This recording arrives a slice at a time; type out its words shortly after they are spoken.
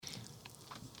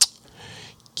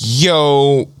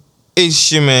Yo,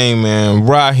 it's your man,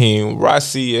 Raheem,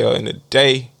 Raciel, and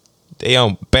today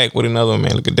I'm back with another one,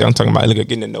 man. Look at that. I'm talking about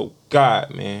getting to know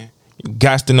God, man. You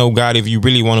got to know God if you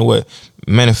really want to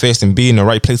manifest and be in the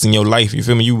right place in your life. You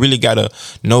feel me? You really gotta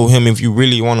know Him if you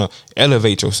really want to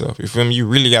elevate yourself. You feel me? You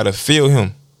really gotta feel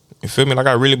Him. You feel me? Like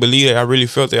I really believe it. I really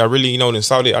felt it. I really, then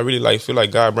saw it. I really feel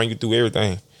like God bring you through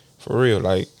everything. For real.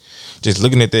 Like just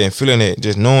looking at that and feeling that,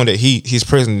 just knowing that His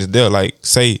presence is there. Like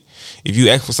say, if you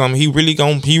ask for something, He really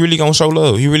gonna show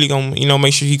love. He really gonna,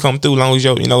 make sure He come through as long as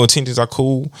your, intentions are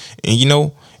cool. And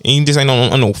and you just ain't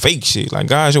on no fake shit. Like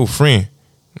God's your friend.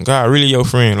 God really your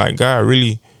friend. Like God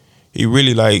really, He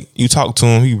really like you talk to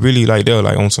Him. He really like there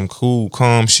like on some cool,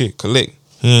 calm shit. Collect.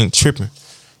 He ain't tripping.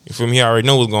 You feel me? He already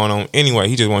know what's going on. Anyway,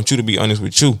 He just wants you to be honest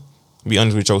with you. Be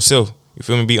honest with yourself. You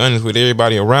feel me? Be honest with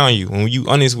everybody around you. When you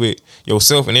honest with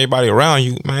yourself and everybody around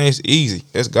you, man, it's easy.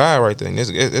 That's God right there.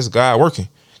 That's God working.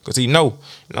 Because He know,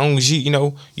 as long as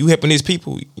you helping these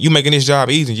people, you making this job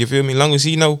easy. You feel me? As long as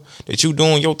He know that you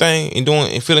doing your thing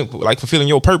and feeling like fulfilling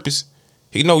your purpose,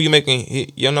 He know you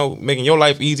making your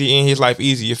life easy and His life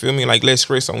easy. You feel me? Like less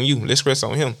stress on you, less stress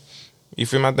on Him. You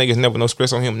feel me? I think it's never no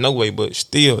stress on Him, no way. But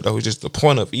still, though, it's just the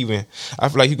point of even. I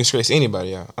feel like you can stress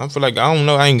anybody out. I feel like I don't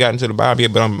know. I ain't gotten to the Bible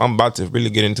yet, but I'm about to really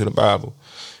get into the Bible.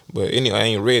 But anyway, I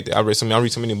ain't read that. I read so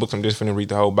many books. I'm just finna read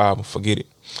the whole Bible. Forget it.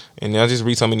 And I just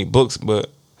read so many books, but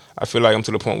I feel like I'm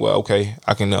to the point where okay,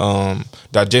 I can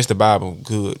digest the Bible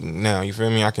good now. You feel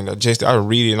me? I can digest it. I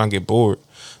read it and I get bored.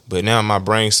 But now my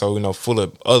brain's so full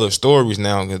of other stories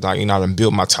now because I done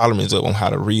built my tolerance up on how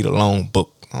to read a long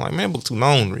book. I'm like, man, book too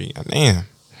long to read. Damn.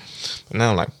 But now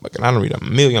I'm like, I don't read a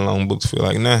million long books. Feel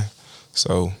like now,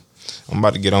 so I'm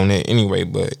about to get on that anyway.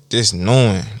 But just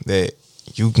knowing that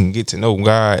you can get to know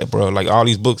God, bro. Like all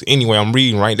these books, anyway, I'm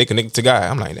reading right. They connect to God.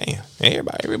 I'm like, damn.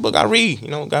 Every book I read,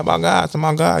 God about God, it's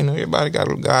about God. Everybody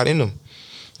got God in them.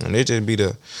 And they just be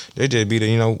the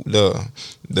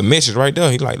the message right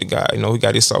there. He like the guy, he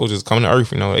got his soldiers coming to earth.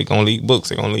 They gonna leave books,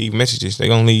 they gonna leave messages, they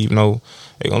gonna leave,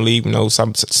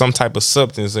 some type of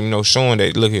substance, showing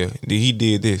that look here, he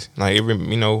did this. Like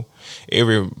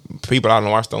every people I don't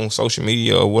watch on social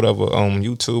media or whatever on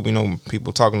YouTube,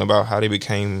 people talking about how they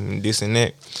became this and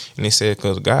that, and they said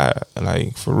because God,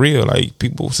 like for real, like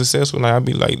people successful, like I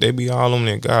be like they be all on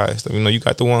that God stuff. You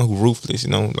got the one who ruthless,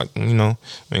 I ain't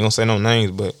gonna say no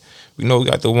names, but we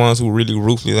got the ones who really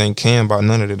ruthless, ain't caring about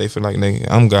none of that. They feel like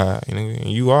I'm God, and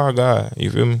you are God. You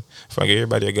feel me? I feel like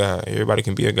everybody a God. Everybody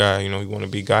can be a God. You want to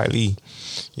be godly.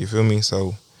 You feel me?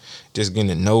 So just getting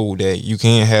to know that you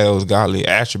can have those godly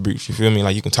attributes. You feel me?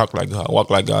 Like you can talk like God, walk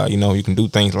like God. You can do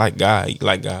things like God, eat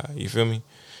like God. You feel me?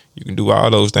 You can do all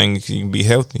those things. You can be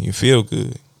healthy. You feel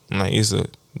good. Like it's a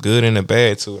good and a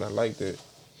bad to it. I like that.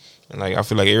 And like I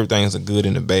feel like everything's a good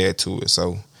and a bad to it.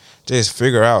 So just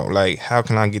figure out like how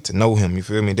can I get to know Him? You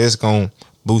feel me? That's gonna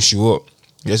boost you up.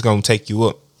 That's gonna take you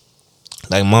up.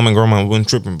 Like mom and grandma wasn't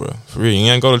tripping, bro. For real,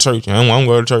 you ain't go to church. I don't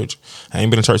go to church. I ain't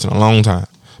been to church in a long time.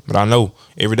 But I know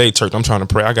every day church, I'm trying to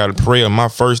pray. I got to pray. My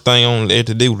first thing on there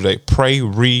to do today, pray,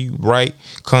 read, write,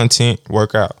 content,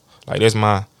 work out. Like that's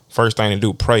my first thing to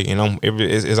do, pray. And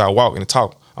as I walk and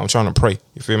talk, I'm trying to pray.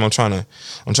 You feel me? I'm trying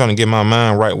to get my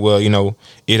mind right where,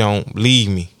 it don't leave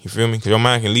me. You feel me? Because your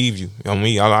mind can leave you.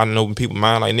 I know when people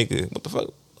mind like, nigga, what the fuck?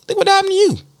 Think what happened to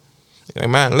you? Their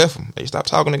mind left them. They stopped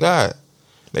talking to God.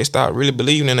 They stopped really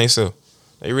believing in themselves.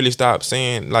 They really stopped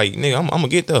saying, like, nigga, I'm going to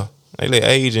get there. They let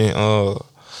age and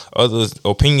others'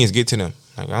 opinions get to them.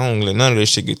 Like, I don't let none of this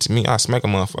shit get to me. I smack a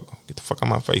motherfucker. Get the fuck out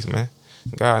my face, man.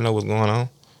 God know what's going on.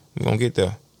 We gonna get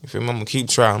there. You feel me? I'm gonna keep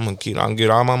trying. I'm gonna get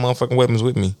all my motherfucking weapons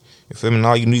with me. You feel me? And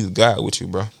all you need is God with you,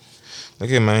 bro. Look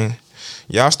here, man.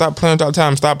 Y'all stop playing with y'all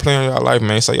time. Stop playing with y'all life,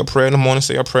 man. Say your prayer in the morning.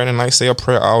 Say your prayer in the night. Say your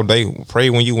prayer all day. Pray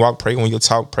when you walk. Pray when you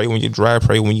talk. Pray when you drive.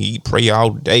 Pray when you eat. Pray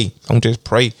all day. Don't just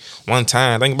pray one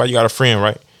time. Think about you got a friend,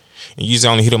 right? And you just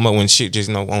only hit them up when shit just,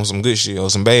 on some good shit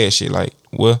or some bad shit. Like,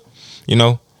 well,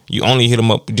 you only hit them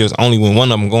up just only when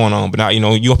one of them going on. But now,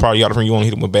 you probably got a friend you only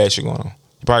hit them with bad shit going on.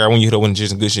 You probably got one you hit up with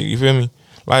just some good shit. You feel me?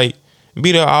 Like,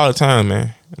 be there all the time,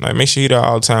 man. Like, make sure you're there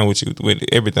all the time with you, with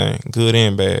everything, good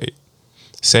and bad,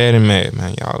 sad and mad,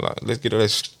 man. Y'all, let's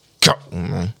go,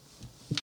 man.